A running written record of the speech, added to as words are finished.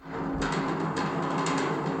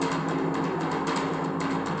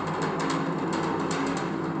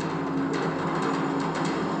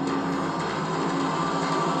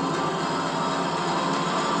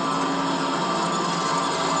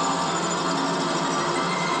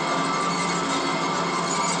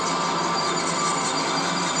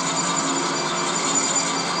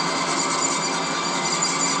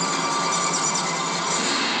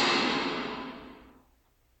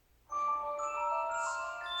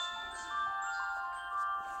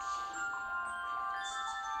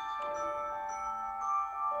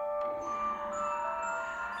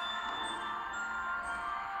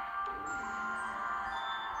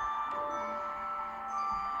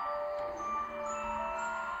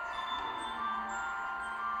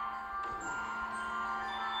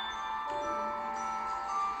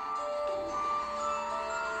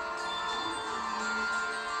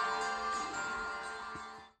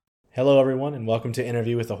Hello, everyone, and welcome to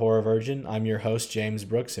Interview with the Horror Virgin. I'm your host, James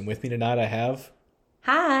Brooks, and with me tonight I have...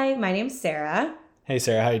 Hi, my name's Sarah. Hey,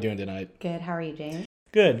 Sarah, how are you doing tonight? Good, how are you, James?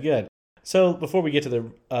 Good. So, before we get to the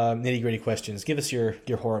nitty-gritty questions, give us your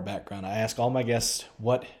horror background. I ask all my guests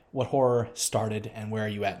what horror started and where are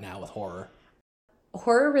you at now with horror?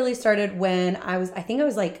 Horror really started when I think I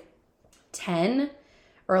was like 10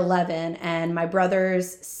 or 11, and my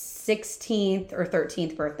brother's 16th or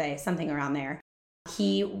 13th birthday, something around there.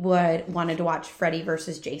 He wanted to watch Freddy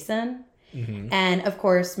versus Jason. Mm-hmm. And of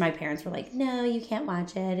course, my parents were like, no, you can't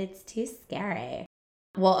watch it. It's too scary.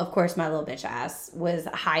 Well, of course, my little bitch ass was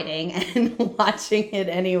hiding and watching it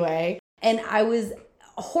anyway. And I was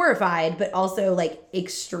horrified, but also like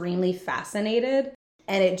extremely fascinated.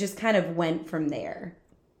 And it just kind of went from there.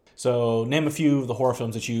 So name a few of the horror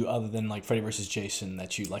films that you, other than like Freddy vs. Jason,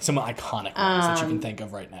 that you like, some iconic ones that you can think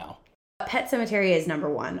of right now. Pet Sematary is number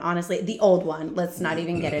one, honestly. The old one. Let's not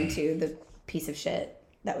even get into the piece of shit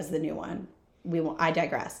that was the new one. I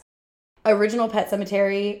digress. Original Pet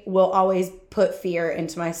Sematary will always put fear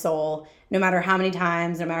into my soul, no matter how many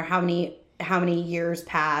times, no matter how many years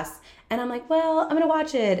pass. And I'm like, well, I'm going to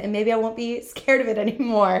watch it and maybe I won't be scared of it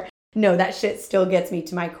anymore. No, that shit still gets me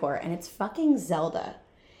to my core. And it's fucking Zelda.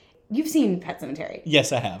 You've seen Pet Sematary.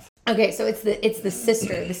 Yes, I have. Okay, so it's the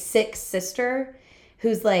sister, the sick sister,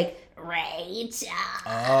 who's like, Rachel.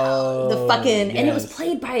 Oh, the fucking, yes. And it was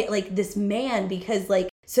played by like this man because like,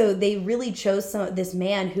 so they really chose this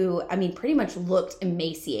man who, I mean, pretty much looked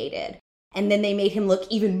emaciated. And then they made him look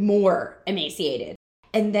even more emaciated.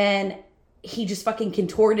 And then he just fucking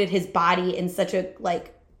contorted his body in such a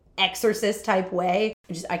like exorcist type way.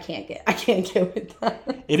 I can't get with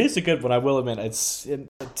that. It is a good one, I will admit.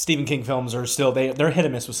 Stephen King films are still, they're hit or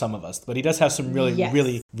miss with some of us, but he does have some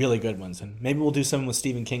really good ones. And maybe we'll do some with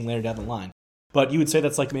Stephen King later down the line. But you would say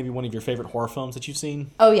that's like maybe one of your favorite horror films that you've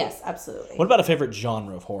seen? Oh, yes, absolutely. What about a favorite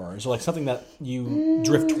genre of horror? Is there like something that you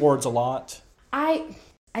drift towards a lot?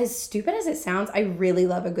 As stupid as it sounds, I really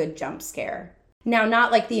love a good jump scare. Now,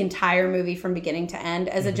 not like the entire movie from beginning to end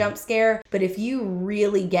as a jump scare, but if you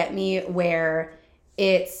really get me where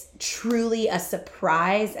it's truly a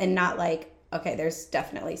surprise and not like, okay, there's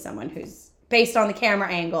definitely someone who's based on the camera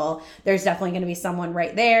angle. There's definitely going to be someone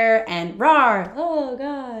right there and rawr, oh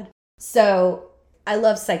God. So I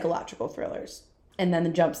love psychological thrillers and then the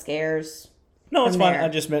jump scares. No, it's fine. I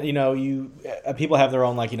just meant, people have their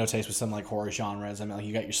own, taste with some, horror genres. I mean,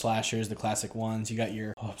 you got your slashers, the classic ones. You got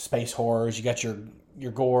your space horrors. You got your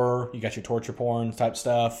gore. You got your torture porn type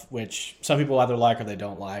stuff, which some people either like or they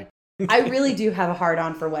don't like. I really do have a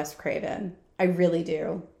hard-on for Wes Craven. I really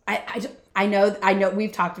do. I know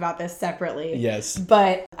we've talked about this separately. Yes.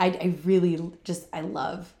 But I really just, I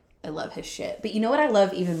love his shit. But you know what I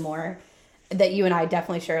love even more that you and I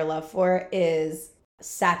definitely share a love for is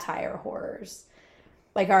satire horrors,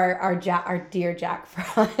 like our dear Jack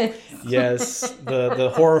Frost. Yes,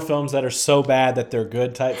 the horror films that are so bad that they're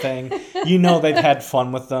good type thing. You know they've had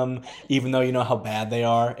fun with them, even though you know how bad they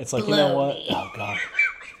are. It's like, you know what? Oh God.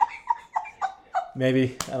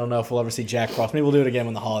 Maybe, I don't know if we'll ever see Jack Frost. Maybe we'll do it again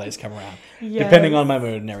when the holidays come around, depending on my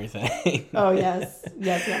mood and everything. Oh yes.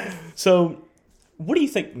 So, what do you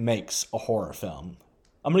think makes a horror film?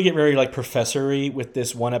 I'm going to get very, professor-y with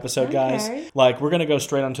this one episode, guys. We're going to go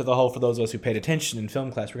straight onto the whole, for those of us who paid attention in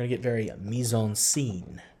film class, we're going to get very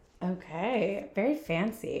mise-en-scene. Okay, very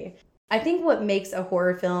fancy. I think what makes a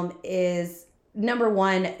horror film is, number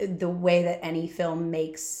one, the way that any film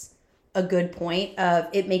makes a good point of,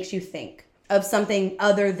 it makes you think of something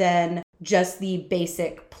other than just the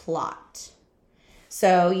basic plot.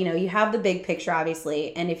 So, you have the big picture,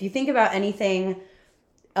 obviously, and if you think about anything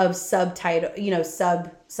of sub-subjects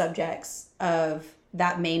of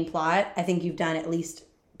that main plot, I think you've done at least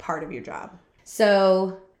part of your job.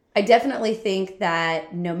 So I definitely think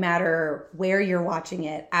that no matter where you're watching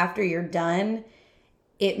it, after you're done,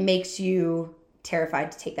 it makes you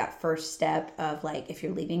terrified to take that first step of if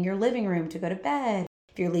you're leaving your living room to go to bed,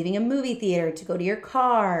 if you're leaving a movie theater to go to your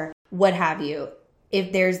car, what have you.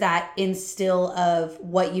 If there's that instill of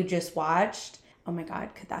what you just watched, oh my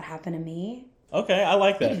God, could that happen to me? Okay, I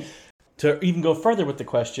like that. To even go further with the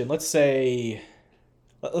question, let's think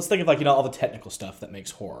of all the technical stuff that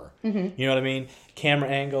makes horror. Mm-hmm. You know what I mean? Camera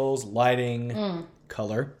angles, lighting,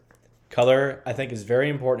 color. Color, I think, is very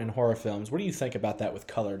important in horror films. What do you think about that with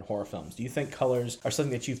color in horror films? Do you think colors are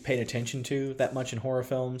something that you've paid attention to that much in horror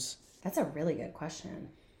films? That's a really good question.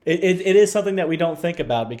 It is something that we don't think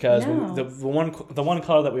about because the one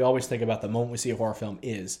color that we always think about the moment we see a horror film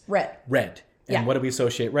is red. And what do we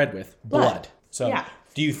associate red with? Blood. So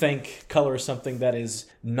do you think color is something that is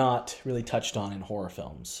not really touched on in horror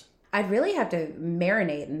films? I'd really have to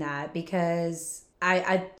marinate in that because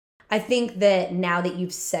I think that now that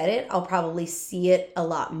you've said it, I'll probably see it a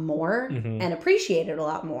lot more and appreciate it a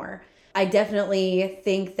lot more. I definitely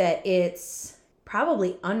think that it's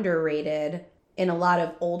probably underrated in a lot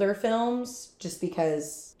of older films just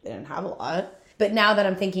because they didn't have a lot. But now that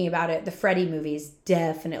I'm thinking about it, the Freddy movies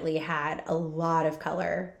definitely had a lot of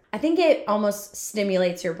color. I think it almost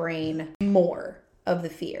stimulates your brain more of the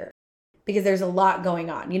fear. Because there's a lot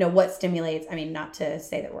going on. You know, what stimulates, I mean, not to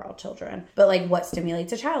say that we're all children, but like what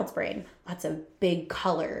stimulates a child's brain? Lots of big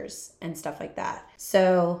colors and stuff like that.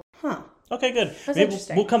 So, Okay, good. That's Maybe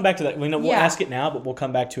interesting. we'll come back to that. We'll ask it now, but we'll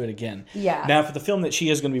come back to it again. Yeah. Now, for the film that she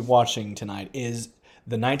is going to be watching tonight is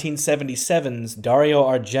the 1977's Dario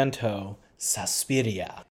Argento,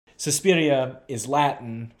 Suspiria. Suspiria is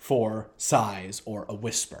Latin for sighs or a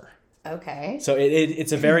whisper. Okay. So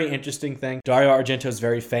it's a very interesting thing. Dario Argento is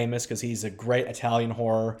very famous because he's a great Italian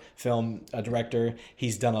horror film director.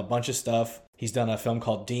 He's done a bunch of stuff. He's done a film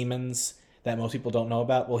called Demons that most people don't know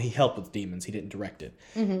about. Well, he helped with Demons. He didn't direct it.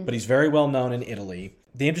 But he's very well known in Italy.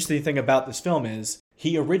 The interesting thing about this film is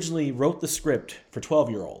he originally wrote the script for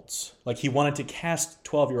 12-year-olds. Like, he wanted to cast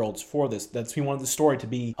 12-year-olds for this. He wanted the story to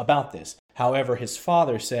be about this. However, his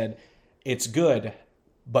father said, it's good,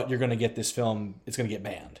 but you're going to get this film, it's going to get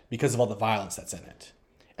banned because of all the violence that's in it.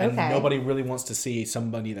 And nobody really wants to see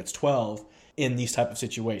somebody that's 12 in these type of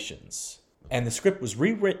situations. And the script was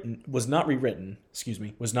not rewritten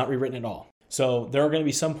at all. So there are going to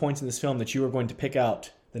be some points in this film that you are going to pick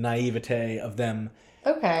out the naivete of them.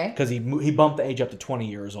 Okay. Because he bumped the age up to 20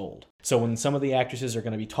 years old. So when some of the actresses are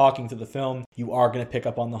going to be talking through the film, you are going to pick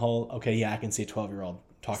up on the whole, okay, yeah, I can see a 12-year-old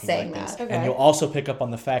talking saying like this. Okay. And you'll also pick up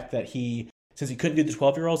on the fact that since he couldn't do the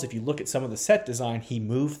 12-year-olds, if you look at some of the set design, he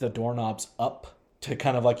moved the doorknobs up to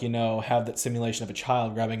kind of like, have that simulation of a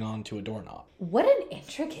child grabbing onto a doorknob. What an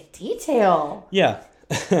intricate detail. Yeah.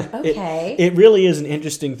 Okay. It really is an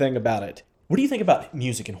interesting thing about it. What do you think about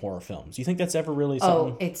music in horror films? Do you think that's ever really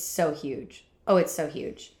something? Oh, it's so huge.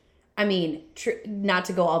 I mean, not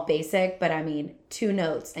to go all basic, but I mean, 2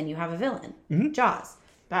 notes and you have a villain. Jaws.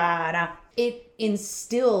 Ba-da. It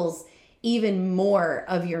instills even more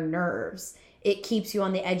of your nerves. It keeps you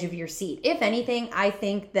on the edge of your seat. If anything, I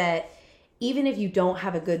think that even if you don't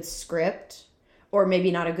have a good script or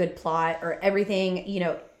maybe not a good plot or everything,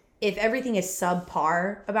 if everything is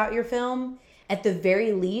subpar about your film, at the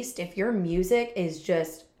very least, if your music is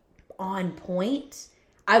just on point,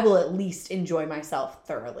 I will at least enjoy myself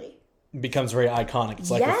thoroughly. It becomes very iconic. It's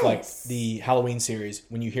like with the Halloween series,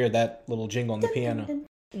 when you hear that little jingle on the piano.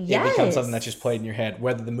 Yes. It becomes something that's just played in your head.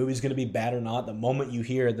 Whether the movie's going to be bad or not, the moment you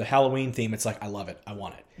hear the Halloween theme, it's like, I love it. I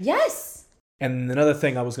want it. Yes. And another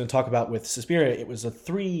thing I was going to talk about with Suspiria, it was a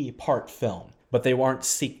 3-part film, but they weren't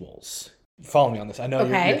sequels. Follow me on this. I know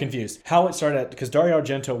you're confused. How it started, because Dario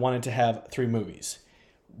Argento wanted to have 3 movies.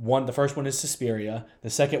 The first one is Suspiria. The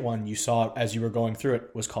second one you saw as you were going through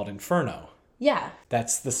it was called Inferno. Yeah.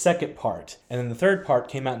 That's the second part. And then the third part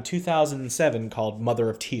came out in 2007 called Mother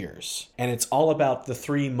of Tears. And it's all about the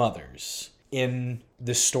 3 mothers in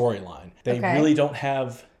this storyline. They really don't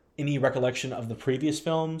have any recollection of the previous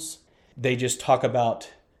films. They just talk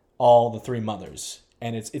about all the 3 mothers.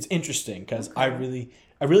 And it's interesting because I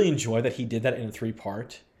really enjoy that he did that in a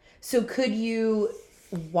 3-part. So could you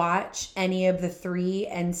watch any of the 3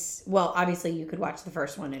 and, well, obviously you could watch the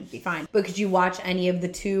first one and be fine, but could you watch any of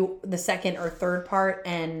the second or third part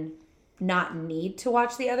and not need to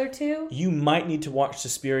watch the other 2? You might need to watch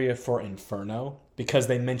Suspiria for Inferno because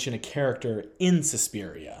they mention a character in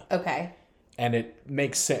Suspiria. Okay. And it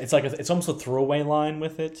makes sense. It's almost a throwaway line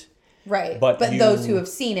with it. Right. But those who have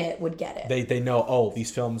seen it would get it. They know, these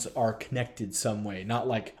films are connected some way. Not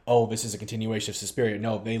like, this is a continuation of Suspiria.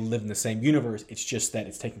 No, they live in the same universe. It's just that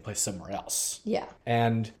it's taking place somewhere else. Yeah.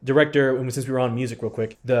 And director, since we were on music real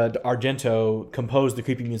quick, the Argento composed the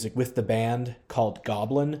creepy music with the band called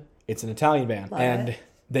Goblin. It's an Italian band.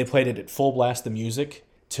 They played it at full blast, the music,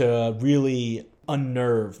 to really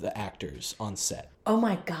unnerve the actors on set. Oh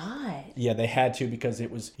my God. Yeah, they had to because it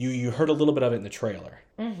was, you heard a little bit of it in the trailer.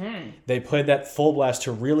 Mm-hmm. They played that full blast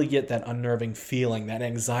to really get that unnerving feeling, that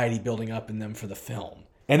anxiety building up in them for the film.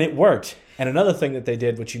 And it worked. And another thing that they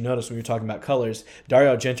did, which you noticed when we were talking about colors,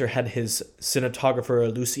 Dario Argento had his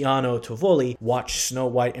cinematographer Luciano Tovoli watch Snow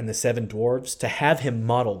White and the Seven Dwarfs to have him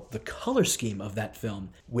model the color scheme of that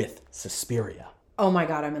film with Suspiria. Oh my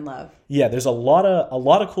God, I'm in love. Yeah, there's a lot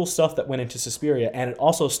of cool stuff that went into Suspiria, and it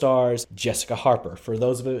also stars Jessica Harper. For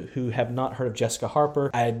those of you who have not heard of Jessica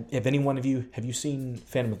Harper, have any one of you, have you seen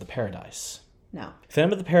Phantom of the Paradise? No.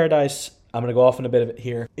 Phantom of the Paradise, I'm going to go off on a bit of it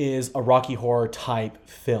here, is a Rocky Horror type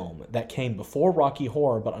film that came before Rocky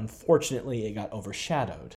Horror, but unfortunately it got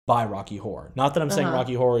overshadowed by Rocky Horror. Not that I'm saying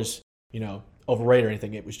Rocky Horror is, overrated or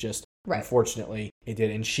anything. It was just, unfortunately, it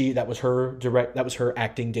did. And that was her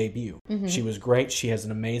acting debut. Mm-hmm. She was great. She has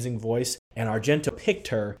an amazing voice. And Argento picked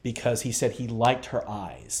her because he said he liked her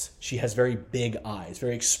eyes. She has very big eyes,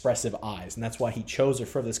 very expressive eyes. And that's why he chose her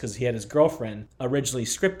for this, because he had his girlfriend originally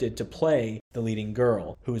scripted to play the leading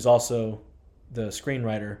girl, who is also the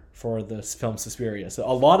screenwriter for the film Suspiria. So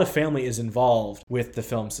a lot of family is involved with the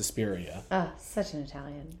film Suspiria. Oh, such an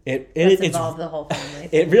Italian. It's involved the whole family.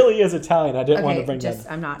 It really is Italian. I didn't want to bring that up.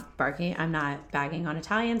 I'm not bagging on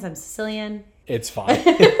Italians. I'm Sicilian. It's fine.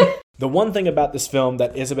 The one thing about this film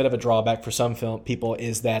that is a bit of a drawback for some people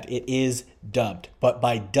is that it is dubbed. But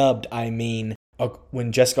by dubbed, I mean,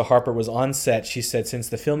 when Jessica Harper was on set, she said since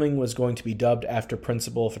the filming was going to be dubbed after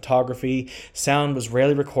principal photography, sound was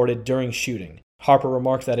rarely recorded during shooting. Harper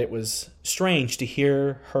remarked that it was strange to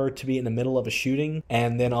hear her to be in the middle of a shooting,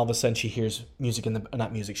 and then all of a sudden she hears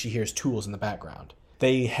she hears tools in the background.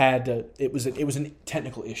 They had, it was a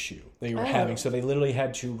technical issue they were having, so they literally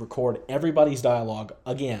had to record everybody's dialogue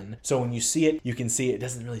again. So when you see it, you can see it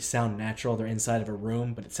doesn't really sound natural. They're inside of a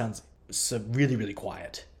room, but it sounds really, really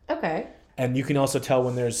quiet. Okay. And you can also tell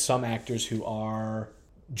when there's some actors who are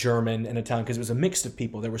German and Italian, because it was a mix of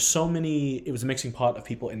people. There were it was a mixing pot of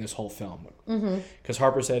people in this whole film. Because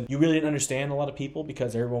Harper said, you really didn't understand a lot of people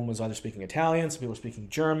because everyone was either speaking Italian, some people were speaking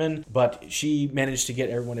German, but she managed to get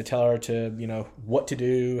everyone to tell her to, what to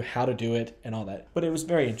do, how to do it, and all that. But it was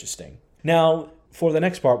very interesting. Now, for the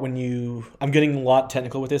next part, I'm getting a lot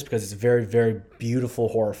technical with this because it's a very, very beautiful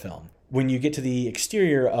horror film. When you get to the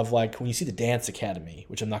exterior of, when you see the Dance Academy,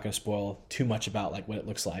 which I'm not going to spoil too much about, what it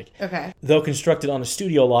looks like. Okay. Though constructed on a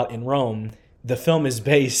studio lot in Rome, the film is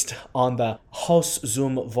based on the Haus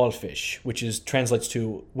zum Wolfisch, which translates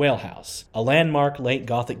to Whale House, a landmark late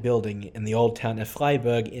Gothic building in the old town of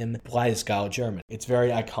Freiburg in Breisgau, Germany. It's very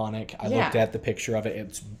iconic. I looked at the picture of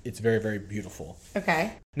it. It's very, very beautiful.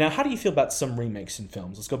 Okay. Now, how do you feel about some remakes in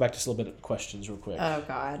films? Let's go back to just a little bit of questions real quick. Oh,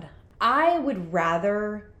 God. I would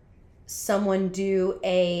rather someone do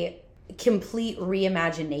a complete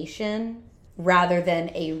reimagination rather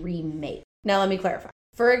than a remake. Now, let me clarify.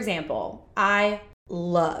 For example, I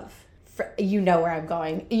love, you know where I'm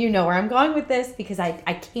going. You know where I'm going with this because I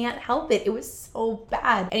can't help it. It was so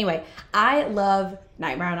bad. Anyway, I love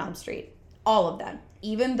Nightmare on Elm Street. All of them.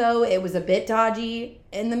 Even though it was a bit dodgy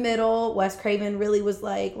in the middle, Wes Craven really was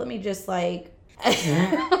like, let me just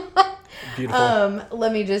Beautiful.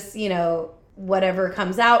 Let me just, whatever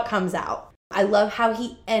comes out, comes out. I love how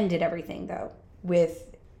he ended everything, though,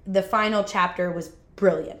 with the final chapter was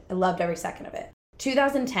brilliant. I loved every second of it.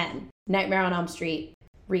 2010, Nightmare on Elm Street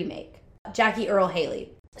remake. Jackie Earle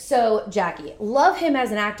Haley. So, Jackie, love him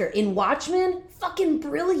as an actor. In Watchmen, fucking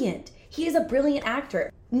brilliant. He is a brilliant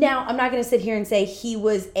actor. Now, I'm not going to sit here and say he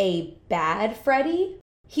was a bad Freddy.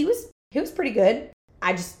 He was pretty good.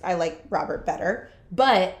 I like Robert better.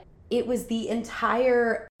 But it was the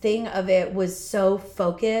entire thing of it was so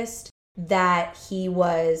focused that he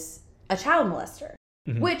was a child molester.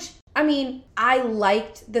 Mm-hmm. Which, I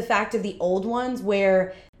liked the fact of the old ones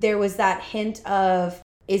where there was that hint of,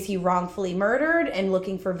 is he wrongfully murdered and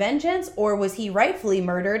looking for vengeance, or was he rightfully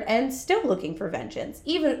murdered and still looking for vengeance?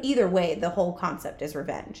 Either way, the whole concept is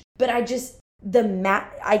revenge. But I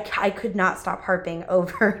could not stop harping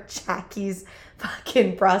over Jackie's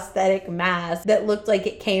fucking prosthetic mask that looked like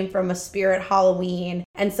it came from a Spirit Halloween,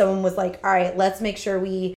 and someone was like, all right, let's make sure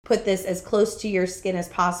we put this as close to your skin as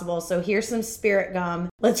possible, so here's some spirit gum,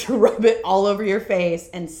 let's rub it all over your face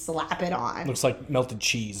and slap it on. Looks like melted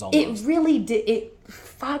cheese almost. It really did.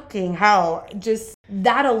 Fucking hell, just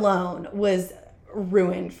that alone was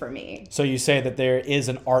ruined for me. So you say that there is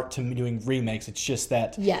an art to doing remakes. It's just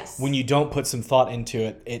that when you don't put some thought into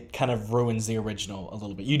it, it kind of ruins the original a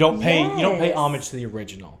little bit. You don't pay homage to the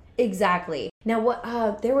original. Exactly. Now,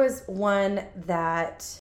 what there was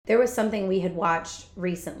something we had watched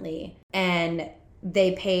recently, and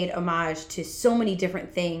they paid homage to so many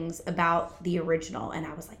different things about the original, and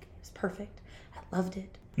I was like, it was perfect. I loved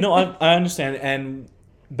it. No, I understand. And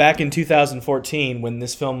back in 2014, when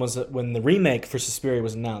the remake for Suspiria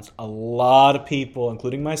was announced, a lot of people,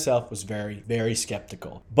 including myself, was very, very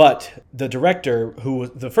skeptical. But the director, who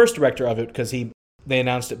was the first director of it, because they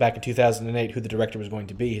announced it back in 2008 who the director was going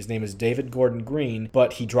to be. His name is David Gordon Green,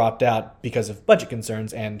 but he dropped out because of budget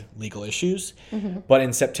concerns and legal issues. Mm-hmm. But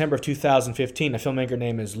in September of 2015, a filmmaker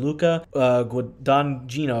named Luca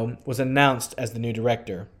Guadagnino was announced as the new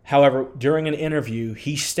director. However, during an interview,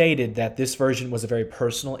 he stated that this version was a very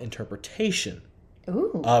personal interpretation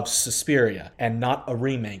Ooh. of Suspiria and not a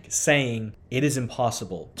remake, saying it is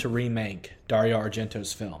impossible to remake Dario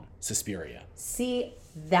Argento's film, Suspiria. See,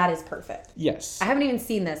 that is perfect. Yes. I haven't even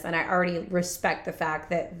seen this, and I already respect the fact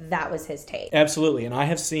that that was his take. Absolutely, and I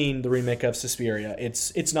have seen the remake of Suspiria.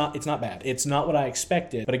 It's not bad. It's not what I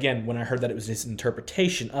expected, but again, when I heard that it was his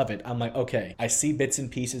interpretation of it, I'm like, okay, I see bits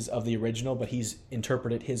and pieces of the original, but he's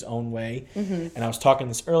interpreted his own way. And I was talking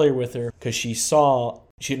this earlier with her because she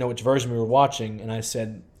didn't know which version we were watching, and I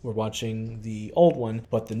said we're watching the old one,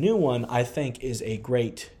 but the new one I think is a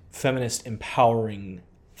great feminist empowering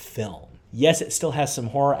film. Yes, it still has some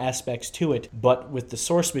horror aspects to it, but with the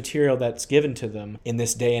source material that's given to them in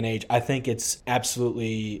this day and age, I think it's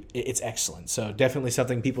excellent. So definitely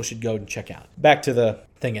something people should go and check out. Back to the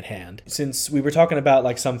thing at hand. Since we were talking about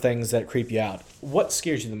like some things that creep you out, what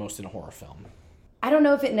scares you the most in a horror film? I don't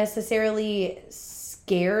know if it necessarily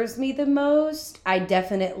scares me the most. It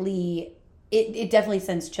definitely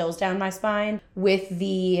sends chills down my spine with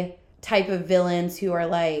the type of villains who are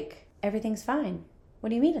like, everything's fine. What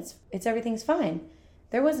do you mean it's everything's fine?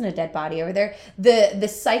 There wasn't a dead body over there. The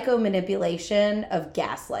psycho manipulation of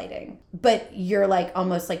gaslighting. But you're like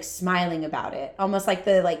almost like smiling about it. Almost like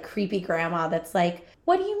the like creepy grandma that's like,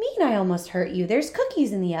 what do you mean I almost hurt you? There's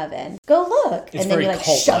cookies in the oven. Go look. It's and then you like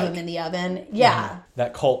cult-like. shove them in the oven. Yeah.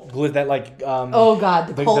 That cult, that like... oh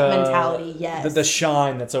God, the cult mentality, yes. The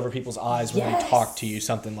shine that's over people's eyes when Yes. they talk to you,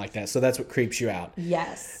 something like that. So that's what creeps you out.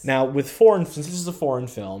 Yes. Now, since this is a foreign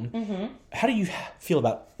film, how do you feel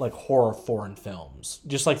about like horror foreign films?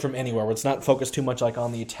 Just like from anywhere, where it's not focused too much like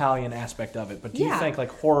on the Italian aspect of it, but do you think like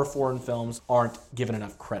horror foreign films aren't given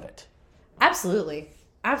enough credit? Absolutely.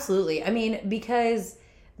 Absolutely. I mean, because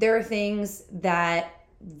there are things that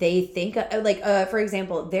they think, for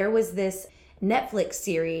example, there was this Netflix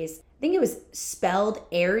series, I think it was spelled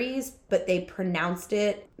Aries, but they pronounced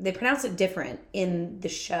it different in the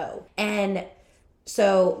show. And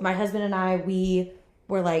so my husband and I, we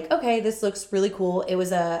were like, okay, this looks really cool.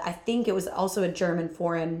 I think it was also a German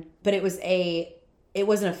foreign, but it wasn't a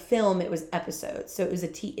film, it was episodes. So it was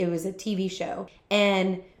a TV show.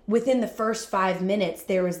 And within the first 5 minutes,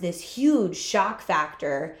 there was this huge shock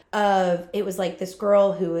factor it was like this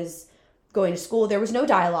girl who was going to school. There was no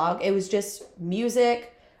dialogue. It was just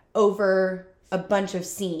music over a bunch of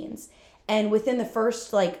scenes. And within the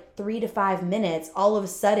first like 3 to 5 minutes, all of a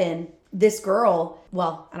sudden, this girl,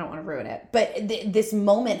 well, I don't want to ruin it, but this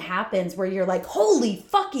moment happens where you're like, holy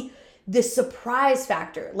fucking, the surprise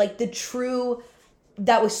factor, like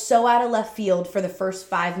that was so out of left field for the first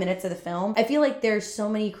 5 minutes of the film. I feel like there's so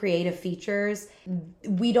many creative features.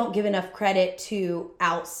 We don't give enough credit to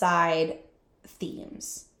outside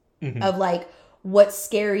themes of like what's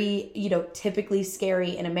scary, typically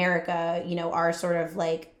scary in America, our sort of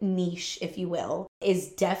like niche, if you will, is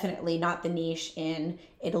definitely not the niche in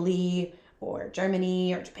Italy or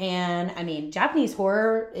Germany or Japan. I mean, Japanese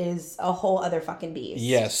horror is a whole other fucking beast.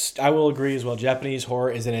 Yes, I will agree as well. Japanese horror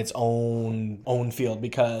is in its own field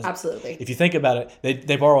because... Absolutely. If you think about it,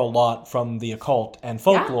 they borrow a lot from the occult and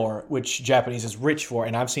folklore, which Japanese is rich for.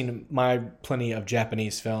 And I've seen plenty of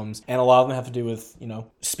Japanese films, and a lot of them have to do with,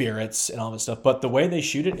 spirits and all that stuff. But the way they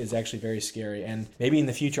shoot it is actually very scary. And maybe in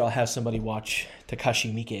the future I'll have somebody watch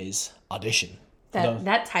Takashi Miike's Audition.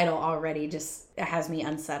 That title already just has me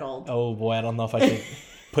unsettled. Oh boy, I don't know if I should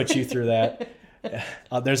put you through that.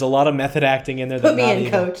 There's a lot of method acting in there. Put me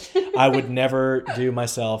in, coach. I would never do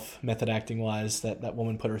myself method acting wise that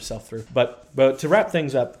woman put herself through. But to wrap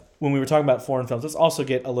things up, when we were talking about foreign films, let's also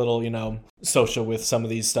get a little, social with some of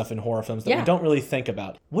these stuff in horror films that we don't really think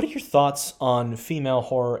about. What are your thoughts on female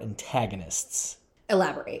horror antagonists?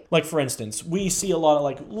 Elaborate. Like, for instance, we see a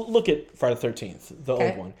lot of, look at Friday the 13th, the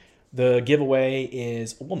old one. The giveaway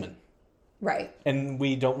is a woman. Right. And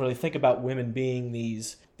we don't really think about women being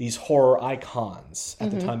these horror icons at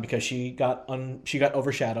the time because she got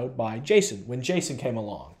overshadowed by Jason when Jason came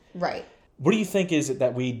along. Right. What do you think is it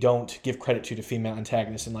that we don't give credit to female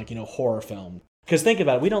antagonists in horror film? Because think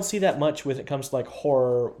about it, we don't see that much when it comes to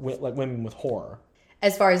horror, like women with horror.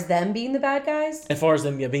 As far as them being the bad guys? As far as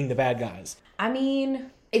them being the bad guys. I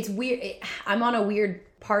mean, it's weird. I'm on a weird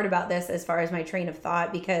part about this as far as my train of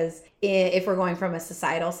thought, because if we're going from a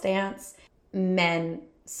societal stance, men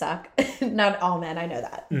suck. Not all men, I know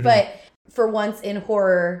that. But for once in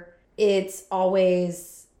horror, it's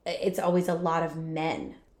always a lot of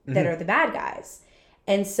men that are the bad guys.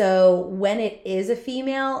 And so when it is a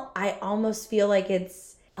female, I almost feel like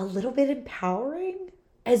it's a little bit empowering,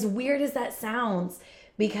 as weird as that sounds,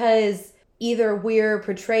 because either we're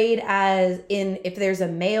portrayed as if there's a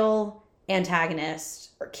male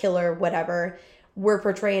antagonist or killer, whatever, we're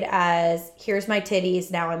portrayed as, here's my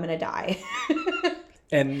titties, now I'm gonna die.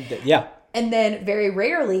 And yeah. And then very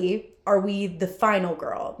rarely are we the final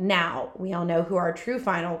girl. Now, we all know who our true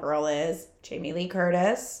final girl is. Jamie Lee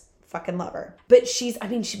Curtis. Fucking love her. But she's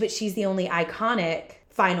the only iconic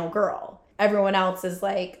final girl. Everyone else is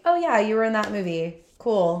like, oh yeah, you were in that movie.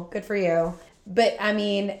 Cool. Good for you. But I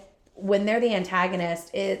mean, when they're the antagonist,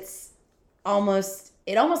 it almost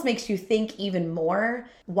makes you think even more,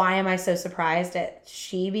 why am I so surprised at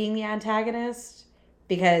she being the antagonist?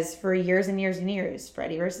 Because for years and years and years,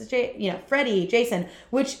 Freddy, Jason,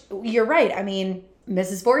 which you're right. I mean,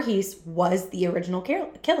 Mrs. Voorhees was the original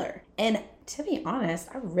killer. And to be honest,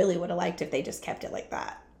 I really would have liked if they just kept it like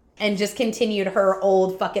that. And just continued her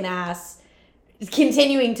old fucking ass,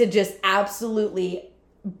 continuing to just absolutely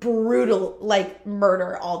brutal, like,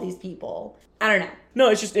 murder all these people. I don't know. No,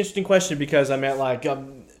 it's just an interesting question because, I mean, like,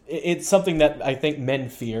 it's something that I think men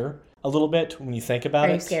fear a little bit when you think about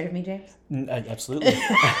it. Are you scared of me, James? Absolutely.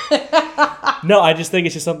 No, I just think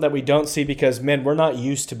it's just something that we don't see because, men, we're not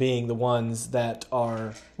used to being the ones that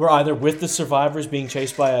we're either with the survivors being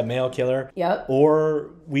chased by a male killer, yep,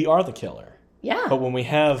 or we are the killer. Yeah. But when we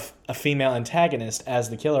have a female antagonist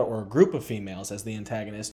as the killer or a group of females as the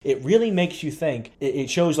antagonist, it really makes you think.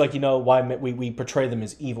 It shows, like, why we portray them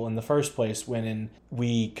as evil in the first place when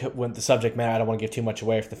the subject matter, I don't want to give too much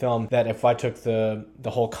away for the film, that if I took the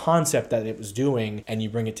whole concept that it was doing and you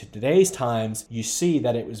bring it to today's times, you see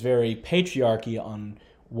that it was very patriarchy on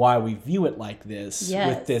why we view it like this, yes,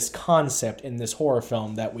 with this concept in this horror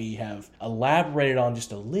film that we have elaborated on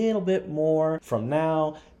just a little bit more from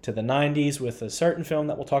now to the 90s with a certain film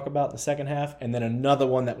that we'll talk about in the second half, and then another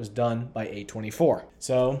one that was done by A24.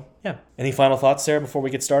 So, yeah. Any final thoughts, Sarah, before we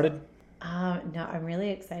get started? No, I'm really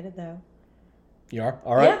excited, though. You are?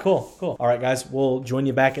 All right, yeah. Cool. All right, guys, we'll join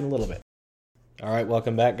you back in a little bit. All right,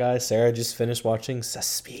 welcome back, guys. Sarah just finished watching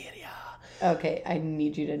Suspiria. Okay, I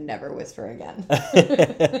need you to never whisper again.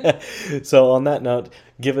 So, on that note,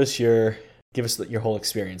 give us your whole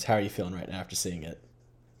experience. How are you feeling right now after seeing it?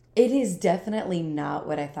 It is definitely not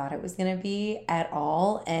what I thought it was going to be at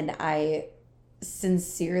all. And I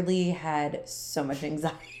sincerely had so much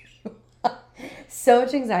anxiety. So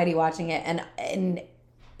much anxiety watching it. And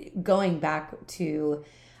going back to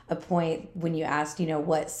a point when you asked,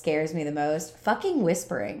 what scares me the most? Fucking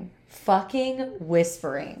whispering.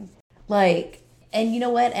 Like, and you know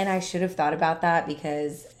what? And I should have thought about that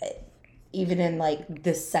because even in, like,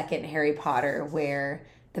 the second Harry Potter where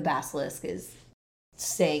the basilisk is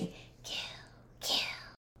saying, kill,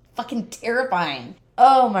 fucking terrifying.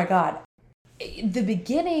 Oh my God. The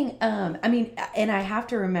beginning, and I have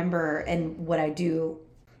to remember, and what I do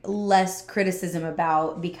less criticism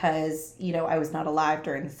about because, I was not alive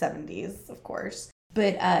during the 70s, of course.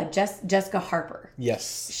 But Jessica Harper.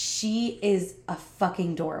 Yes. She is a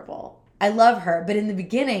fucking adorable. I love her, but in the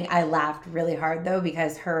beginning, I laughed really hard, though,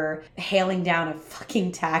 because her hailing down a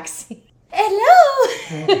fucking taxi. Hello!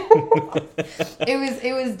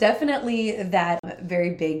 It was definitely that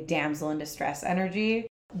very big damsel in distress energy,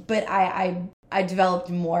 but I developed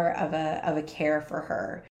more of a care for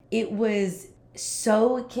her. It was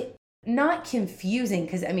so not confusing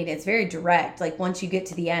because it's very direct. Like once you get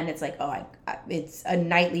to the end, it's like, it's a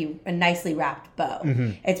nicely wrapped bow.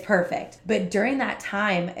 Mm-hmm. It's perfect. But during that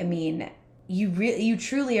time, you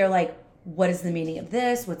truly are like, what is the meaning of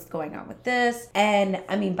this? What's going on with this? And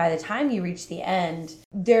by the time you reach the end,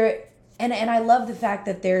 and I love the fact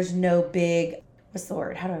that there's no big, what's the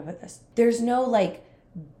word? How do I put this? There's no like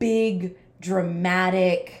big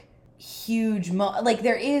dramatic huge like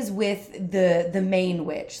there is with the main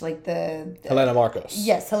witch, like the Helena Marcos.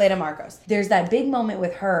 Yes, Helena Marcos. There's that big moment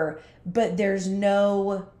with her, but there's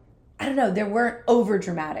no, I don't know, there weren't over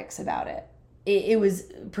dramatics about it. It was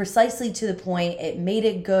precisely to the point. It made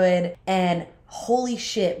it good. And holy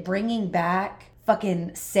shit, bringing back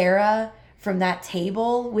fucking Sara from that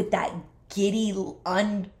table with that giddy,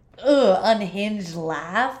 unhinged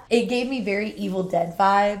laugh. It gave me very Evil Dead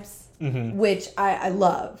vibes, mm-hmm. which I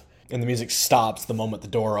love. And the music stops the moment the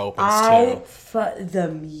door opens, too. The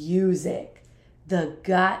music. The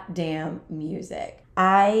goddamn music.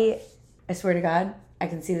 I swear to God, I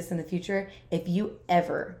can see this in the future. If you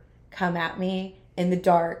ever come at me in the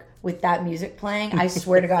dark with that music playing, I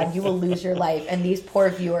swear to God, you will lose your life. And these poor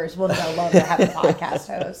viewers will no longer have a podcast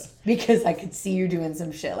host because I could see you doing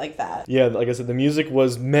some shit like that. Yeah, like I said, the music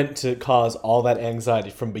was meant to cause all that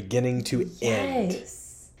anxiety from beginning to end.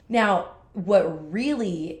 Yes. Now, what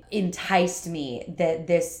really enticed me that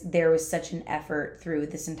there was such an effort through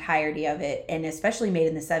this entirety of it, and especially made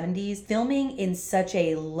in the 70s, filming in such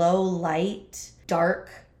a low light, dark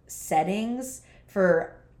settings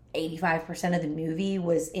for 85% of the movie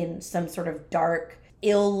was in some sort of dark,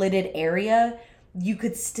 ill-lit area. you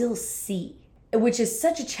could still see, which is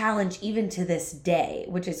such a challenge even to this day,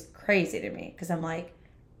 which is crazy to me because I'm like,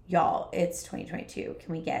 y'all, it's 2022.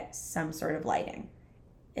 Can we get some sort of lighting?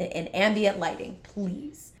 An ambient lighting,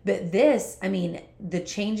 please. But this, I mean, the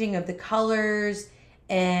changing of the colors,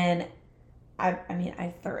 and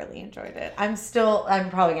I thoroughly enjoyed it. I'm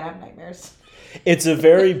probably gonna have nightmares. It's a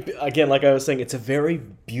very, again, like I was saying, it's a very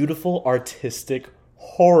beautiful, artistic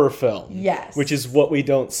horror film. Yes. Which is what we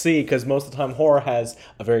don't see, because most of the time horror has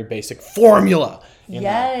a very basic formula.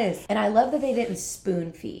 Yes. And I love that they didn't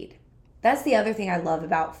spoon feed. That's the other thing I love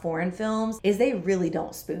about foreign films is they really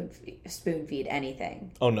don't spoon feed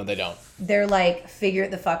anything. Oh, no, they don't. They're like, figure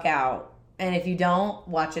it the fuck out. And if you don't,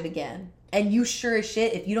 watch it again. And you sure as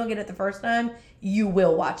shit, if you don't get it the first time, you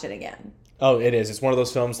will watch it again. Oh, it is. It's one of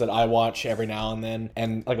those films that I watch every now and then.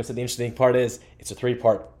 And like I said, the interesting part is it's a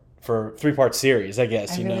three-part series, I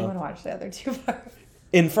guess. I really want to watch the other 2 parts.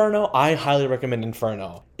 Inferno, I highly recommend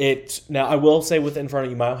Inferno. Now, I will say with Inferno,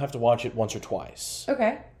 you might have to watch it once or twice.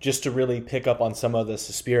 Okay. Just to really pick up on some of the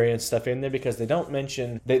Suspiria stuff in there, because they don't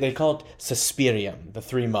mention, they call it Suspirium, the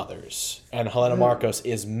 3 mothers. And Helena Marcos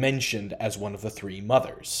is mentioned as one of the 3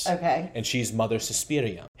 mothers. Okay. And she's Mother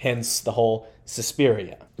Suspiria, hence the whole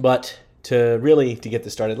Suspiria. But to get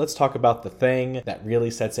this started, let's talk about the thing that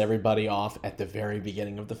really sets everybody off at the very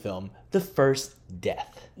beginning of the film, the first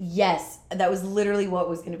death. Yes, that was literally what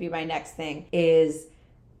was going to be my next thing, is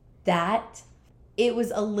that it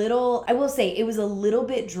was a little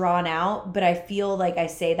bit drawn out, but I feel like I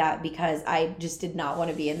say that because I just did not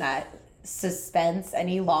want to be in that suspense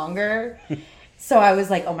any longer. So I was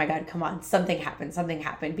like, oh my God, come on, something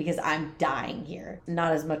happened because I'm dying here.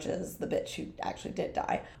 Not as much as the bitch who actually did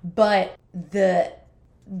die. But oh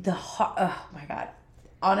my God.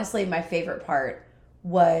 Honestly, my favorite part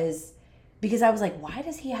was because I was like,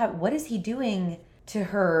 what is he doing to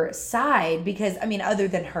her side? Because, I mean, other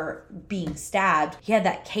than her being stabbed, he had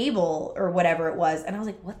that cable or whatever it was. And I was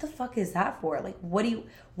like, what the fuck is that for? Like, what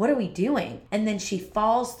are we doing? And then she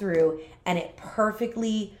falls through and it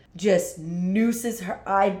perfectly just nooses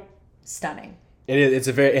her. Stunning.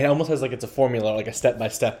 It almost has like it's a formula, like a step by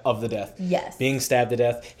step of the death. Yes. Being stabbed to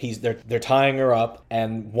death, they're tying her up,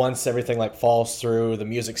 and once everything like falls through, the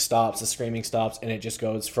music stops, the screaming stops, and it just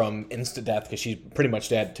goes from instant death because she's pretty much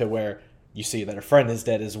dead to where you see that her friend is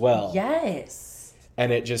dead as well. Yes.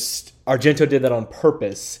 And Argento did that on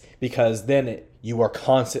purpose because then you are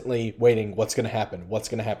constantly waiting, what's going to happen? What's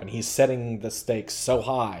going to happen? He's setting the stakes so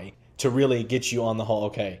high to really get you on the whole,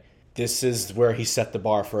 okay, this is where he set the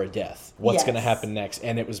bar for a death. What's going to happen next?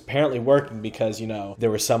 And it was apparently working because, there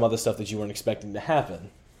was some other stuff that you weren't expecting to happen.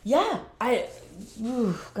 Yeah.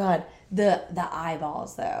 God. The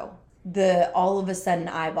eyeballs, though. All of a sudden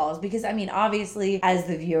eyeballs. Because, I mean, obviously, as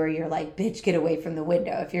the viewer, you're like, bitch, get away from the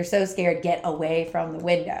window. If you're so scared, get away from the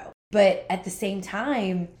window. But at the same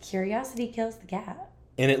time, curiosity kills the cat.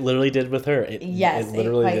 And it literally did with her. It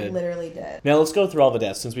literally did. Now let's go through all the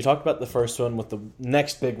deaths. Since we talked about the first one, the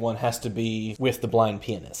next big one has to be with the blind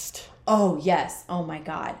pianist. Oh, yes. Oh, my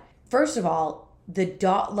God. First of all, the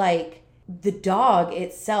dog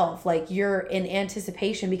itself, like, you're in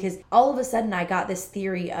anticipation because all of a sudden I got this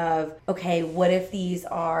theory of, okay, what if these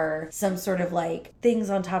are some sort of like things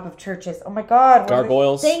on top of churches? Oh my God.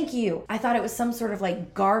 Gargoyles. Thank you. I thought it was some sort of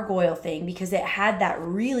like gargoyle thing because it had that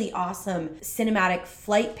really awesome cinematic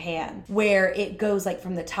flight pan where it goes like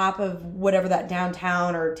from the top of whatever that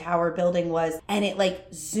downtown or tower building was, and it like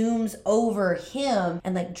zooms over him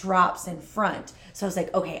and like drops in front. So I was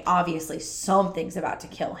like, okay, obviously something's about to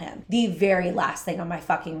kill him. The very last thing on my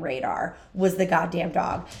fucking radar was the goddamn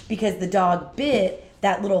dog, because the dog bit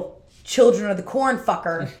that little Children of the Corn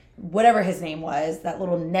fucker, whatever his name was, that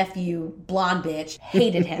little nephew blonde bitch.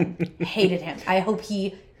 Hated him. I hope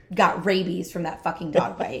he got rabies from that fucking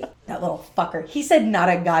dog bite. That little fucker. He said not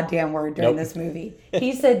a goddamn word during this movie.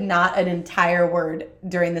 He said not an entire word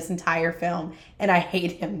during this entire film, and I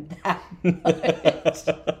hate him that much.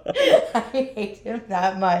 I hate him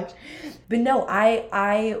that much. But no,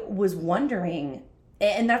 I was wondering,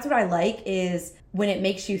 and that's what I like, is when it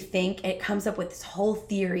makes you think, it comes up with this whole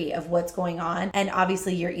theory of what's going on, and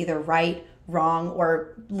obviously you're either right, wrong,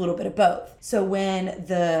 or a little bit of both. So when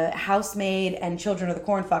the housemaid and Children of the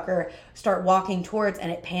Corn fucker start walking towards,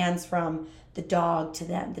 and it pans from the dog to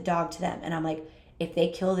them, and I'm like, if they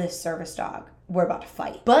kill this service dog, we're about to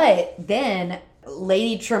fight. But then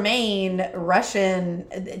Lady Tremaine, Russian,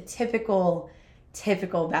 typical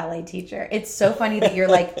Typical ballet teacher. It's so funny that you're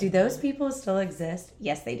like, do those people still exist?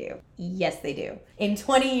 Yes, they do. Yes, they do. In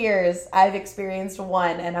 20 years, I've experienced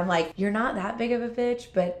one, and I'm like, you're not that big of a bitch,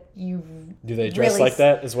 but you do they dress like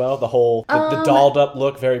that as well? The whole, the dolled up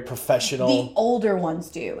look, very professional? The older ones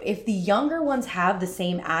do. If the younger ones have the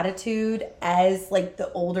same attitude as like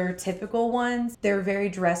the older typical ones, they're very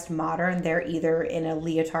dressed modern. They're either in a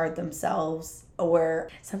leotard themselves or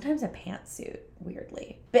sometimes a pantsuit,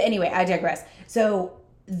 weirdly. But anyway, I digress. So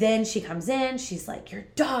then she comes in, she's like, your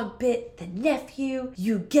dog bit the nephew,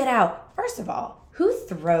 you get out. First of all, who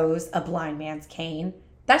throws a blind man's cane?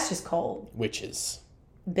 That's just cold. Witches.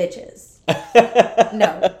 Bitches.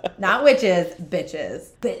 No, not witches,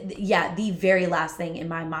 bitches. But yeah, the very last thing in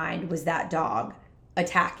my mind was that dog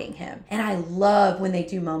attacking him. And I love when they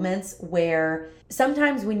do moments where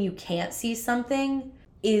sometimes when you can't see something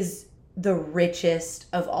is the richest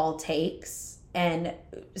of all takes and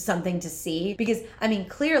something to see. Because, I mean,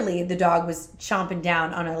 clearly the dog was chomping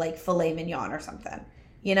down on a like filet mignon or something,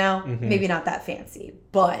 you know? Mm-hmm. Maybe not that fancy,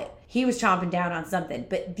 but he was chomping down on something.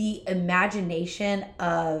 But the imagination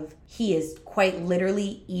of he is quite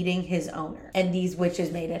literally eating his owner, and these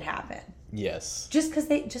witches made it happen. Yes. Just because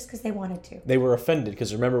they wanted to. They were offended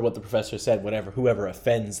because remember what the professor said, whoever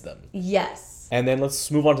offends them. Yes. And then let's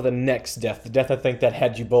move on to the next death. The death I think that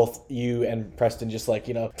had you and Preston just like,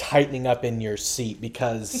 tightening up in your seat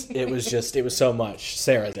because it was so much.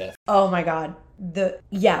 Sarah's death. Oh my God.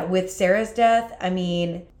 With Sarah's death, I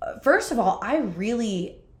mean, first of all, I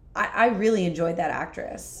really enjoyed that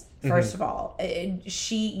actress. First of all,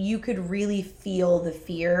 you could really feel the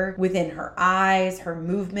fear within her eyes, her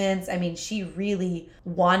movements. I mean, she really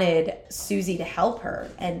wanted Susie to help her.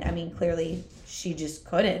 And I mean, clearly she just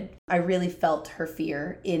couldn't. I really felt her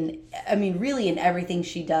fear really in everything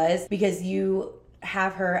she does, because you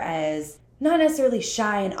have her as not necessarily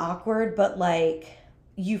shy and awkward, but like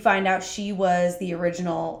you find out she was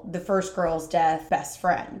the first girl's death best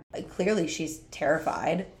friend. Like, clearly she's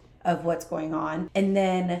terrified of what's going on. And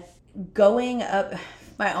then going up,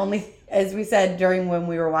 as we said during when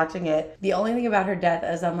we were watching it, the only thing about her death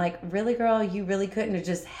is I'm like, really, girl, you really couldn't have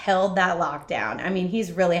just held that lockdown. I mean,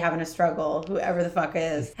 he's really having a struggle, whoever the fuck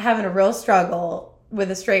is, having a real struggle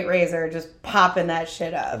with a straight razor, just popping that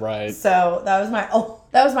shit up. Right. So that was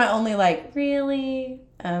my only like, really?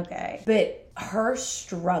 Okay. But her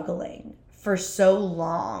struggling for so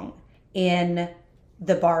long in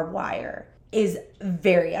the barbed wire is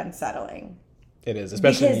very unsettling. It is,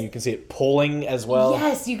 especially when you can see it pulling as well.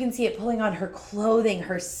 Yes, you can see it pulling on her clothing,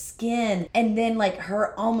 her skin, and then like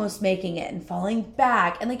her almost making it and falling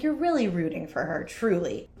back. And like you're really rooting for her,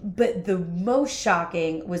 truly. But the most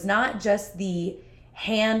shocking was not just the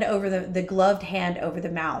hand over the gloved hand over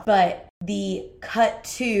the mouth, but the cut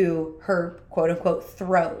to her quote unquote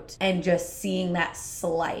throat and just seeing that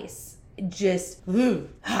slice. Just,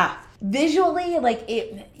 visually, like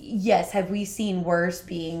it, yes, have we seen worse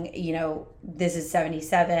being, this is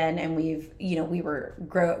 77 and we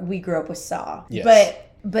grew up with Saw. Yes.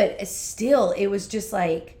 But still, it was just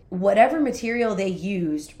like whatever material they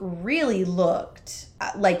used really looked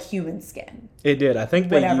like human skin. It did. I think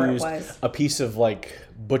they used a piece of like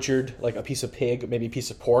butchered, like a piece of pig, maybe a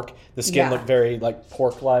piece of pork. The skin looked very like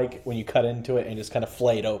pork-like when you cut into it and just kind of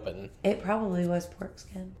flayed open. It probably was pork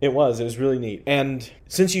skin. It was really neat. And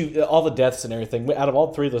since all the deaths and everything, out of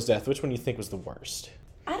all three of those deaths, which one do you think was the worst?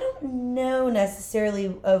 I don't know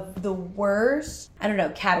necessarily of the worst. I don't know,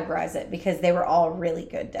 categorize it, because they were all really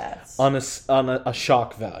good deaths. On a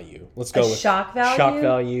shock value. Let's go with shock value? Shock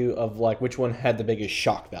value of like which one had the biggest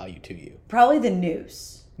shock value to you? Probably the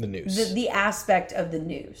noose. The noose. The aspect of the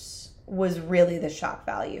noose was really the shock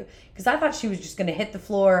value, because I thought she was just going to hit the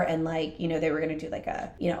floor and like, they were going to do like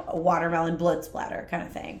a watermelon blood splatter kind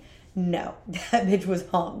of thing. No, that bitch was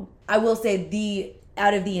hung. I will say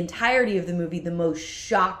out of the entirety of the movie, the most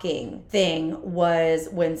shocking thing was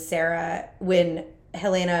when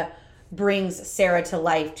Helena brings Sarah to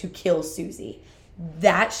life to kill Susie.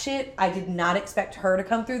 That shit, I did not expect her to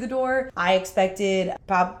come through the door. I expected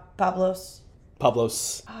Pablos.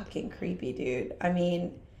 Fucking creepy, dude. I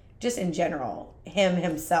mean, just in general,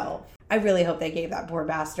 himself. I really hope they gave that poor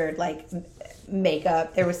bastard like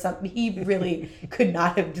makeup. There was he really could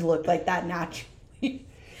not have looked like that naturally.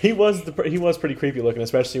 He was pretty creepy looking,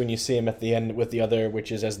 especially when you see him at the end with the other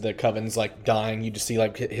witches as the coven's like dying. You just see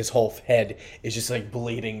like his whole head is just like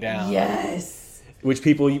bleeding down. Yes. Which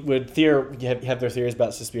people would have their theories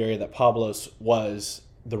about Suspiria, that Pablos was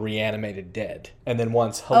the reanimated dead, and then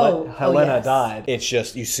once Helena died, it's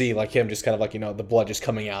just you see like him just kind of like the blood just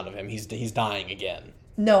coming out of him. He's dying again.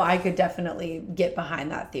 No, I could definitely get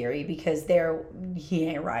behind that theory because he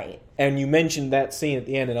ain't right. And you mentioned that scene at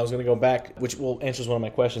the end, and I was going to go back, which answers one of my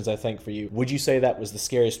questions, I think, for you. Would you say that was the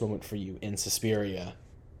scariest moment for you in Suspiria?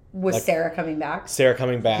 Was Sarah coming back? Sarah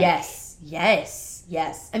coming back.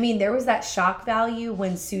 Yes. I mean, there was that shock value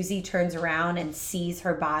when Susie turns around and sees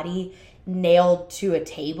her body nailed to a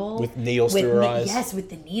table. With needles through her eyes. Yes,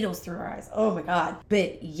 with the needles through her eyes. Oh my God.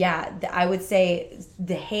 But yeah, I would say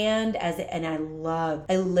the hand and I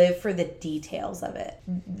live for the details of it.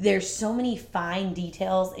 There's so many fine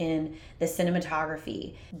details in the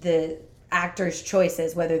cinematography, the actors'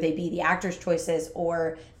 choices, whether they be the actors' choices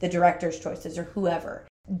or the director's choices or whoever,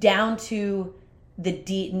 down to the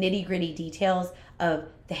nitty-gritty details of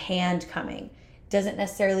the hand coming. Doesn't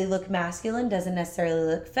necessarily look masculine, doesn't necessarily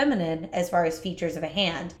look feminine as far as features of a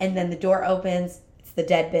hand. And then the door opens, it's the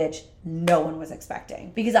dead bitch no one was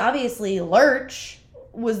expecting. Because obviously Lurch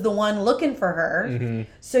was the one looking for her. Mm-hmm.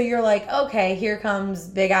 So you're like, okay, here comes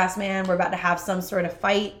big ass man. We're about to have some sort of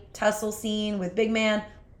fight, tussle scene with big man.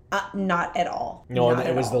 Not at all. No,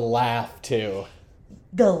 it was the laugh too.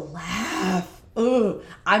 The laugh. Ooh.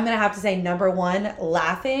 I'm going to have to say number one,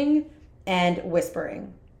 laughing and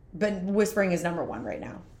whispering. But whispering is number one right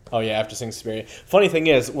now. Oh, yeah, after seeing Suspiria. Funny thing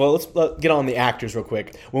is, well, let's get on the actors real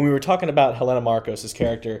quick. When we were talking about Helena Marcos'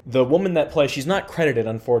 character, the woman that plays, she's not credited,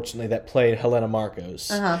 unfortunately, that played Helena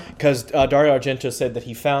Marcos. Because Dario Argento said that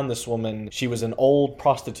he found this woman, she was an old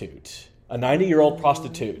prostitute. A 90-year-old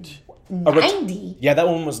prostitute. 90? Yeah, that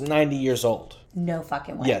woman was 90 years old. No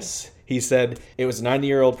fucking way. Yes. He said it was a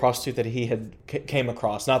 90-year-old prostitute that he had came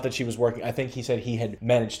across. Not that she was working. I think he said he had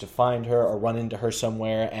managed to find her or run into her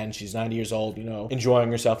somewhere, and she's 90 years old,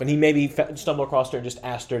 enjoying herself. And he maybe stumbled across her and just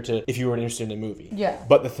asked her if you were interested in the movie. Yeah.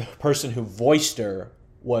 But the person who voiced her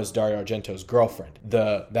was Dario Argento's girlfriend.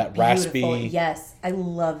 That Beautiful. Raspy. Yes, I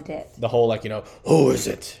loved it. The whole, who is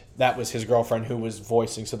it? That was his girlfriend who was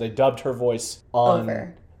voicing. So they dubbed her voice on...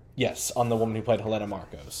 Over. Yes, on the woman who played Helena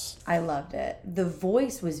Marcos. I loved it. The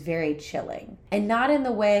voice was very chilling. And not in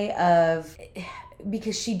the way of...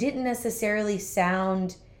 Because she didn't necessarily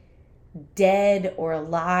sound dead or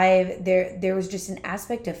alive. There was just an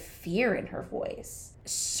aspect of fear in her voice.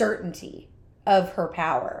 Certainty of her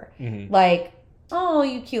power. Mm-hmm. Like, oh,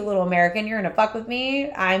 you cute little American, you're gonna fuck with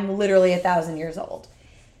me? I'm literally 1,000 years old.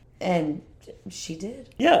 And... she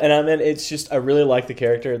did. Yeah, and I mean, it's just, I really like the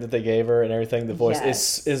character that they gave her and everything. The voice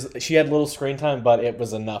is she had little screen time, but it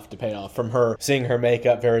was enough to pay off. From her seeing her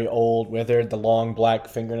makeup very old, withered, the long black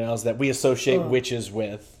fingernails that we associate witches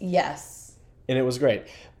with. Yes. And it was great.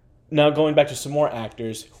 Now, going back to some more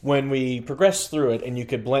actors, when we progressed through it and you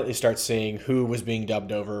could blatantly start seeing who was being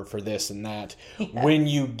dubbed over for this and that, when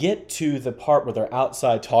you get to the part where they're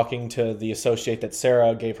outside talking to the associate that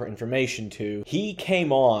Sarah gave her information to, he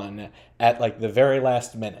came on at the very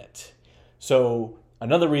last minute. So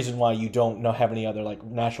another reason why you don't have any other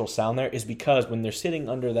natural sound there is because when they're sitting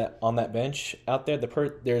on that bench out there,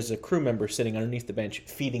 there's a crew member sitting underneath the bench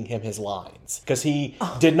feeding him his lines because he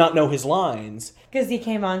did not know his lines because he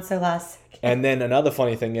came on so last second. And then another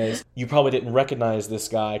funny thing is you probably didn't recognize this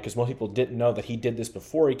guy because most people didn't know that he did this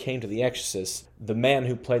before he came to The Exorcist. The man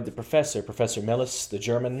who played the Professor Mellis, the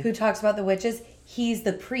German who talks about the witches, he's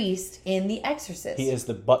the priest in The Exorcist. He is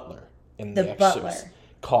the butler in The Exorcist. Butler.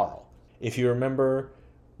 Carl. If you remember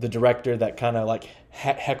the director that kind of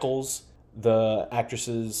heckles the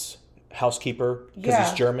actress's housekeeper because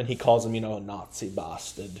he's German, he calls him, a Nazi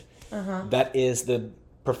bastard. Uh-huh. That is the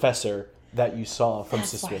professor that you saw from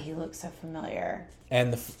Suspiria. That's why he looks so familiar.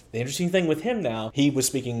 And the interesting thing with him now, he was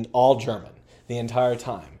speaking all German the entire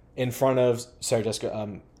time in front of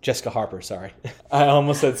Jessica Harper, sorry. I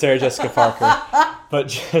almost said Sarah Jessica Parker, but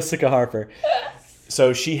Jessica Harper.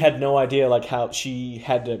 So she had no idea how she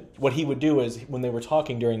had to... What he would do is, when they were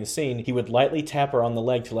talking during the scene, he would lightly tap her on the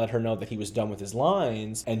leg to let her know that he was done with his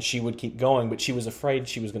lines, and she would keep going, but she was afraid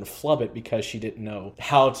she was going to flub it because she didn't know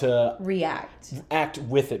how to... act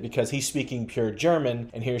with it, because he's speaking pure German,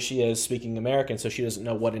 and here she is speaking American, so she doesn't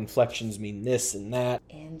know what inflections mean this and that.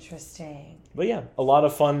 Interesting. But yeah, a lot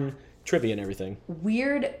of fun trivia and everything.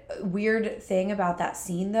 Weird thing about that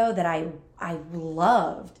scene, though, that I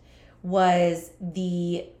loved was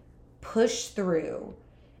the push through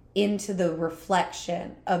into the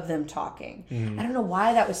reflection of them talking. Mm-hmm. I don't know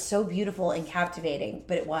why that was so beautiful and captivating,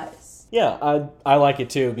 but it was. Yeah, I like it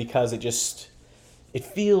too because it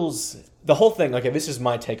feels... The whole thing, this is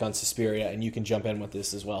my take on Suspiria, and you can jump in with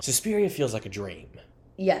this as well. Suspiria feels like a dream.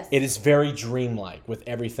 Yes. It is very dreamlike with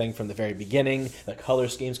everything from the very beginning, the color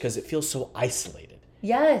schemes, because it feels so isolated.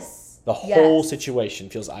 Yes. The whole situation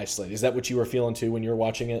feels isolated. Is that what you were feeling too when you were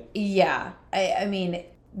watching it? Yeah. I mean,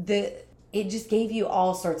 it just gave you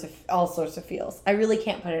all sorts of feels. I really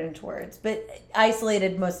can't put it into words, but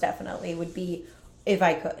isolated most definitely would be if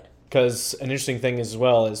I could. Because an interesting thing as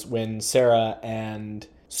well is when Sara and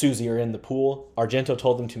Susie are in the pool, Argento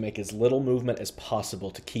told them to make as little movement as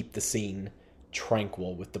possible to keep the scene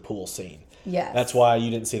tranquil with the pool scene. Yes. That's why you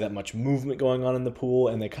didn't see that much movement going on in the pool,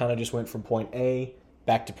 and they kind of just went from point A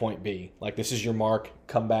back to point B. Like, this is your mark,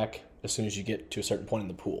 come back as soon as you get to a certain point in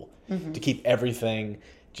the pool. To keep everything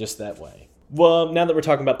just that way. Well, now that we're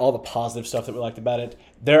talking about all the positive stuff that we liked about it,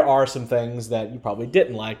 there are some things that you probably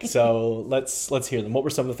didn't like, so let's hear them. What were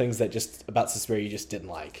some of the things that just about Suspiria you just didn't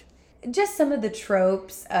like? Just some of the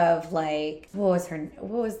tropes of, like,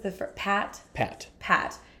 Pat?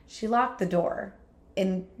 Pat. She locked the door.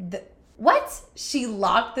 She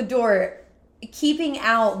locked the door, keeping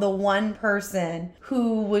out the one person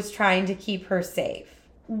who was trying to keep her safe.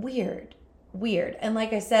 Weird. And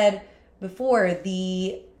like I said before,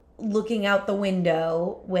 the looking out the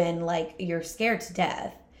window when, like, you're scared to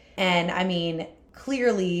death. And, I mean,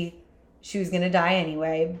 clearly she was going to die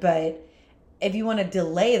anyway, but if you want to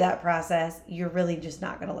delay that process, you're really just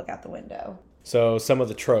not going to look out the window. So some of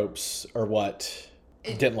the tropes are what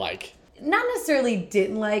you didn't like. Not necessarily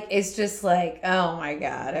didn't like, it's just like, oh my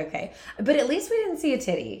God, okay. But at least we didn't see a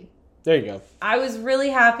titty. There you go. I was really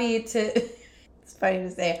happy to, it's funny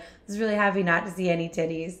to say, I was really happy not to see any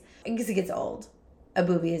titties. I guess it gets old. A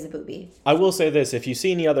boobie is a boobie. I will say this, if you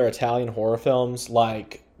see any other Italian horror films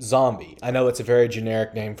like Zombie, I know it's a very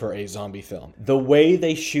generic name for a zombie film. The way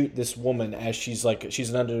they shoot this woman as she's a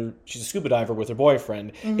scuba diver with her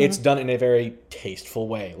boyfriend, it's done in a very tasteful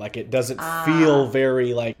way. Like, it doesn't feel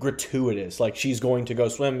very, like, gratuitous. Like, she's going to go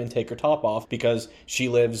swim and take her top off because she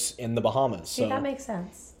lives in the Bahamas. So that makes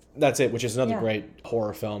sense. That's it, which is another great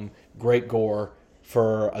horror film. Great gore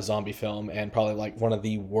for a zombie film, and probably, like, one of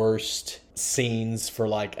the worst scenes for,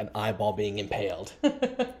 like, an eyeball being impaled.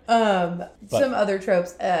 Some other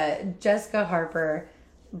tropes. Jessica Harper,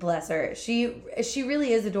 bless her. She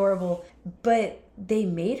really is adorable, but they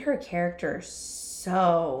made her character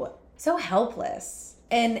so helpless.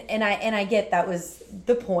 And I get that was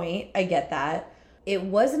the point. I get that. It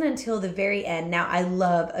wasn't until the very end. Now, I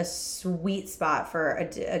love a sweet spot for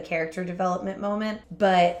a character development moment,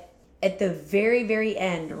 but at the very, very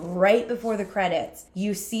end, right before the credits,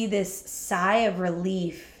 you see this sigh of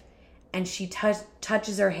relief, and she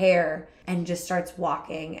touches her hair and just starts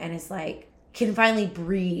walking and is like, can finally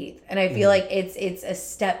breathe. And I feel like it's a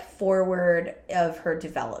step forward of her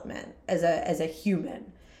development as a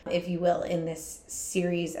human, if you will, in this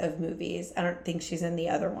series of movies. I don't think she's in the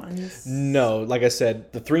other ones. No, like I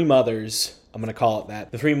said, the Three Mothers, I'm going to call it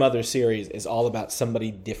that. The Three Mothers series is all about somebody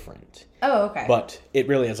different. Oh, okay. But it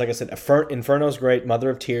really is. Like I said, Inferno's great.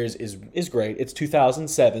 Mother of Tears is great. It's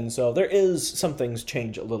 2007, so there is some things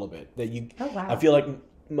change a little bit. Oh, wow. I feel like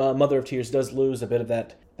Mother of Tears does lose a bit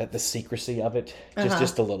of the secrecy of it,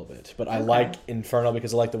 just a little bit. But I like Inferno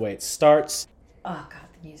because I like the way it starts. Oh, God,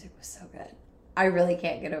 the music was so good. I really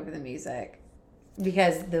can't get over the music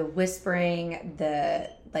because the whispering,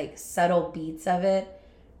 the, like, subtle beats of it,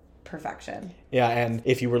 perfection. Yeah, and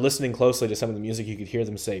if you were listening closely to some of the music, you could hear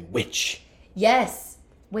them say witch. Yes.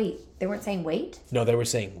 Wait, they weren't saying wait? No, they were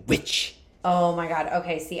saying witch. Oh my God.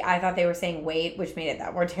 Okay, see, I thought they were saying wait, which made it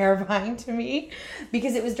that more terrifying to me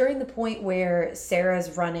because it was during the point where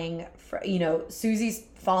Sarah's running, Susie's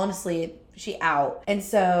fallen asleep, she out. And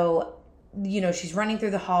so, she's running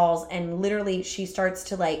through the halls and literally she starts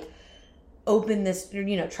to, like, open this,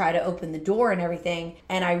 try to open the door and everything.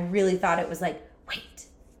 And I really thought it was like, wait.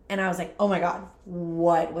 And I was like, oh my God,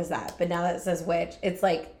 what was that? But now that it says witch, it's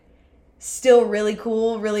like still really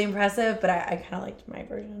cool, really impressive. But I kind of liked my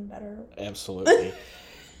version better. Absolutely.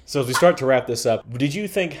 So as we start to wrap this up, how did you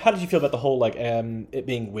feel about the whole, like, it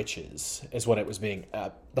being witches is what it was being,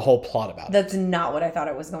 the whole plot about That's not what I thought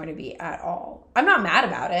it was going to be at all. I'm not mad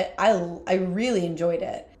about it. I really enjoyed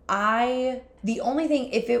it. The only thing,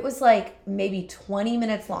 if it was like maybe 20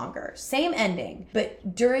 minutes longer, same ending,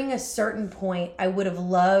 but during a certain point, I would have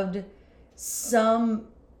loved some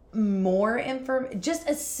more just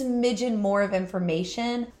a smidgen more of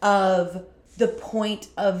information of the point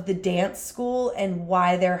of the dance school and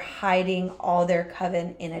why they're hiding all their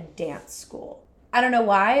coven in a dance school. I don't know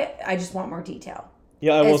why. I just want more detail.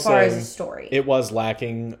 Yeah, I will say, as far as the story, it was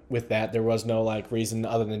lacking with that. There was no, like, reason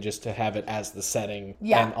other than just to have it as the setting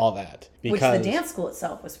and all that. Which the dance school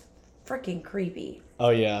itself was freaking creepy. Oh,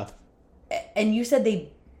 yeah. And you said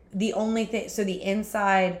the only thing, so the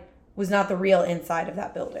inside was not the real inside of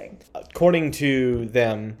that building. According to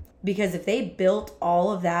them. Because if they built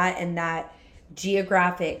all of that and that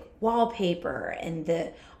geographic wallpaper and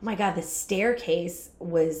the staircase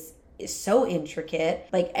was is so intricate.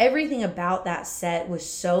 Like, everything about that set was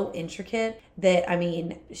so intricate that, I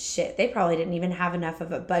mean, shit, they probably didn't even have enough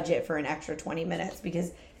of a budget for an extra 20 minutes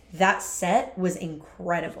because that set was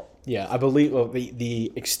incredible. Yeah, I believe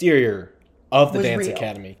the exterior of the Was Dance real.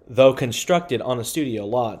 Academy, though constructed on a studio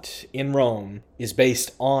lot in Rome, is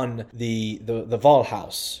based on the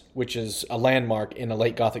Wahlhaus, which is a landmark in a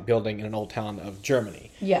late Gothic building in an old town of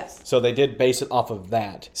Germany. Yes. So they did base it off of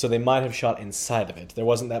that. So they might have shot inside of it. There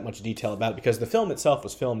wasn't that much detail about it because the film itself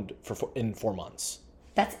was filmed in 4 months.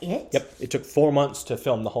 That's it? Yep, it took 4 months to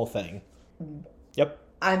film the whole thing. Yep.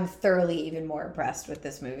 I'm thoroughly even more impressed with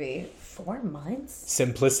this movie. 4 months?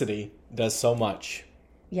 Simplicity does so much.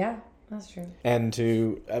 Yeah. That's true. And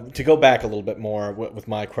to go back a little bit more with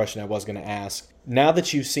my question I was going to ask, now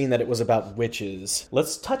that you've seen that it was about witches,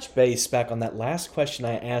 let's touch base back on that last question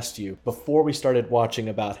I asked you before we started watching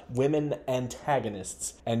about women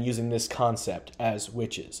antagonists and using this concept as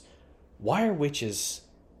witches. Why are witches,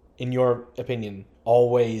 in your opinion,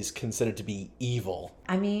 always considered to be evil?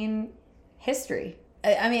 I mean, history.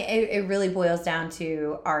 I mean, it really boils down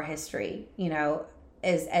to our history, you know,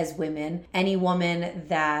 as women. Any woman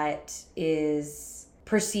that is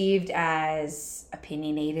perceived as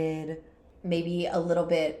opinionated, maybe a little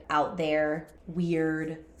bit out there,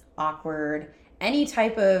 weird, awkward, any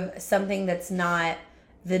type of something that's not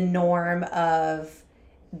the norm of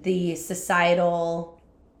the societal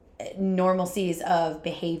normalcies of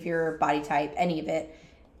behavior, body type, any of it.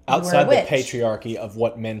 Outside the patriarchy of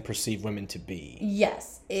what men perceive women to be.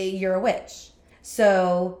 Yes, you're a witch.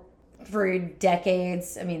 So for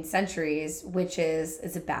decades, I mean centuries, witches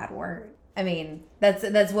is a bad word. I mean,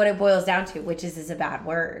 that's what it boils down to. Witches is a bad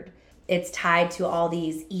word. It's tied to all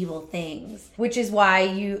these evil things, which is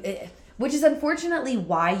unfortunately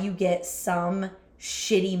why you get some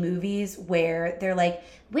shitty movies where they're like,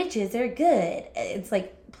 witches are good. It's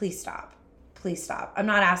like, please stop. Please stop. I'm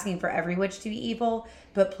not asking for every witch to be evil,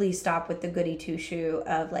 but please stop with the goody two-shoe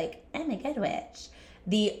of like, I'm a good witch.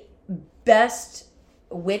 The best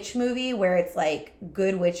witch movie where it's like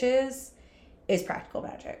good witches is Practical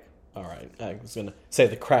Magic. All right. I was going to say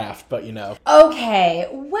The Craft, but you know. Okay.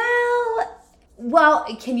 Well,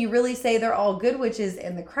 can you really say they're all good witches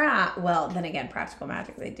in The Craft? Well, then again, Practical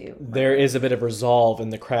Magic, they do. There is a bit of resolve in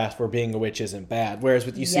The Craft where being a witch isn't bad. Whereas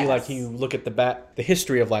with you see, like, you look at the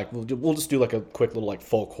history of, like, we'll just do like a quick little like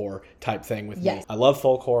folk horror type thing with me. I love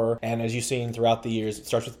folk horror, and as you've seen throughout the years, it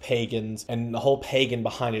starts with pagans, and the whole pagan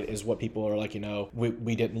behind it is what people are like, you know,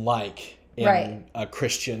 we didn't like in a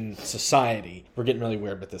Christian society. We're getting really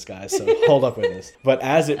weird with this, guys, so hold up with this. But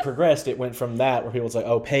as it progressed, it went from that where people was like,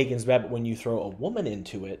 oh, pagan's bad, but when you throw a woman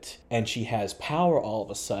into it and she has power all of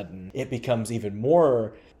a sudden, it becomes even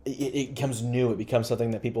more, it becomes new. It becomes something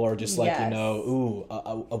that people are just like, you know, ooh,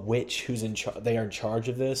 a witch who's in charge, they are in charge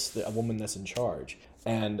of this, a woman that's in charge.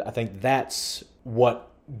 And I think that's what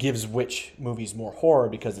gives witch movies more horror,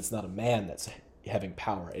 because it's not a man that's having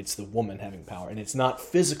power, it's the woman having power, and it's not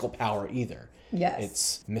physical power either.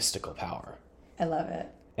 It's mystical power. I love it.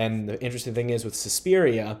 And the interesting thing is with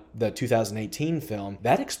Suspiria, the 2018 film,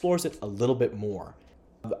 that explores it a little bit more.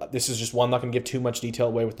 This is just one, I'm not going to give too much detail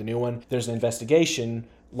away with the new one. There's an investigation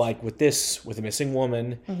like with a missing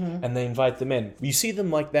woman, and they invite them in. You see them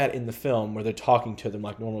like that in the film where they're talking to them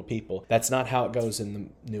like normal people. That's not how it goes in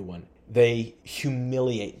the new one. They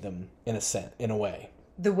humiliate them in a way.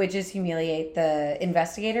 The witches humiliate the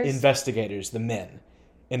investigators? Investigators, the men,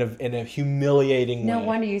 in a humiliating way. No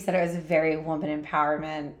wonder you said it was a very woman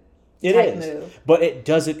empowerment It type is, move. but it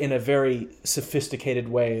does it in a very sophisticated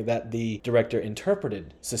way that the director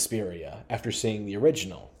interpreted Suspiria after seeing the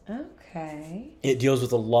original. Okay. It deals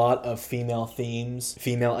with a lot of female themes.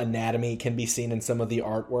 Female anatomy can be seen in some of the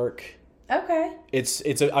artwork. Okay.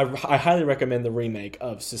 I highly recommend the remake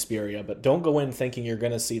of Suspiria, but don't go in thinking you're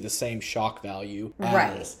going to see the same shock value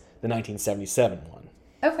as the 1977 one.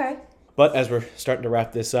 Okay. But as we're starting to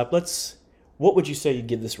wrap this up, what would you say you'd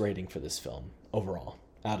give this rating for this film overall?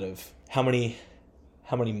 Out of how many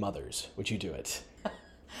mothers would you do it?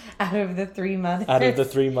 Out of the 3 mothers? Out of the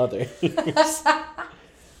 3 mothers.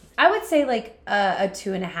 I would say like a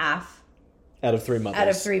 2.5. Out of 3 mothers. Out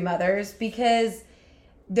of 3 mothers, because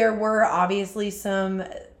there were obviously some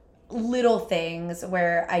little things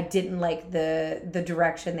where I didn't like the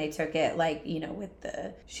direction they took it. Like, you know,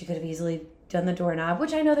 she could have easily done the doorknob,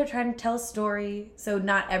 which I know they're trying to tell a story. So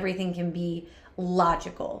not everything can be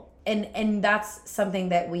logical. And that's something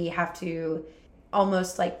that we have to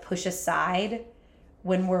almost like push aside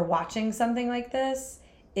when we're watching something like this,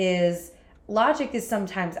 is logic is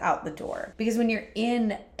sometimes out the door. Because when you're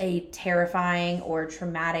in a terrifying or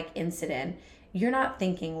traumatic incident, you're not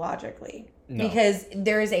thinking logically. No. Because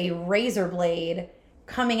there is a razor blade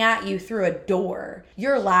coming at you through a door.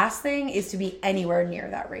 Your last thing is to be anywhere near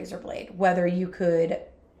that razor blade, whether you could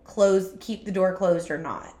keep the door closed or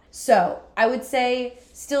not. So I would say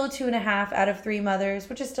still a 2.5 out of 3 mothers,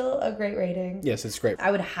 which is still a great rating. Yes, it's great.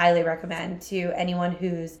 I would highly recommend to anyone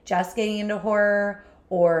who's just getting into horror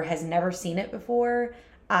or has never seen it before.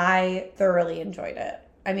 I thoroughly enjoyed it.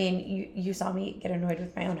 I mean, you saw me get annoyed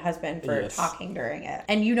with my own husband for talking during it.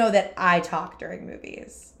 And you know that I talk during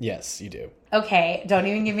movies. Yes, you do. Okay, don't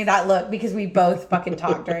even give me that look because we both fucking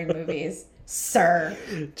talk during movies. Sir.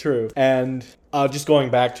 True. And just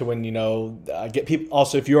going back to when, get people.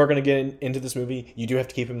 Also, if you are going to get into this movie, you do have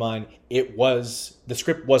to keep in mind the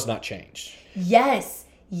script was not changed. Yes.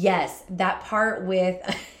 That part with...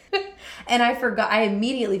 And I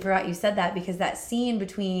immediately forgot you said that because that scene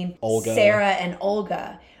between Sara and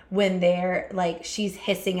Olga, when they're like, she's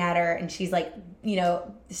hissing at her and she's like,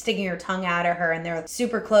 sticking her tongue out at her and they're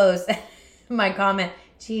super close. My comment,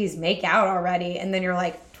 geez, make out already. And then you're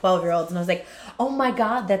like 12-year-olds. And I was like, oh my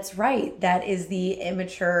God, that's right. That is the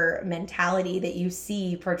immature mentality that you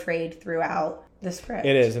see portrayed throughout the script.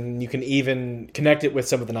 It is, and you can even connect it with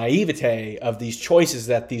some of the naivete of these choices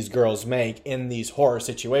that these girls make in these horror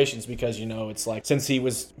situations because, it's like, since he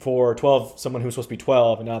was for 12, someone who's supposed to be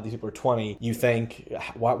 12, and now these people are 20, you think,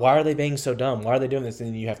 why are they being so dumb? Why are they doing this? And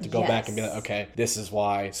then you have to go back and be like, okay, this is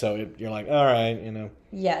why. So you're like, all right,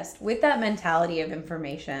 Yes, with that mentality of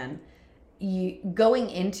information, going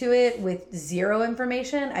into it with zero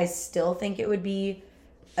information, I still think it would be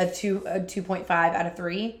a 2.5 out of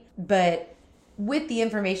 3, but with the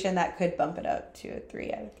information that could bump it up to a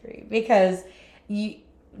 3 out of 3 because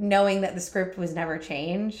knowing that the script was never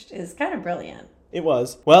changed is kind of brilliant. It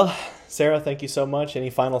was. Well, Sarah, thank you so much. Any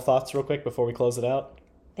final thoughts real quick before we close it out?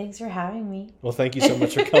 Thanks for having me. Well, thank you so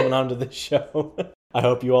much for coming on to the show. I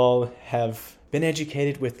hope you all have been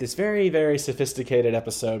educated with this very, very sophisticated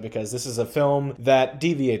episode because this is a film that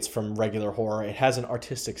deviates from regular horror. It has an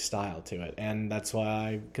artistic style to it, and that's why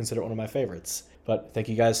I consider it one of my favorites. But thank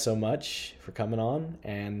you guys so much for coming on,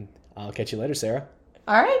 and I'll catch you later, Sarah.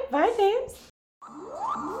 All right. Bye, James.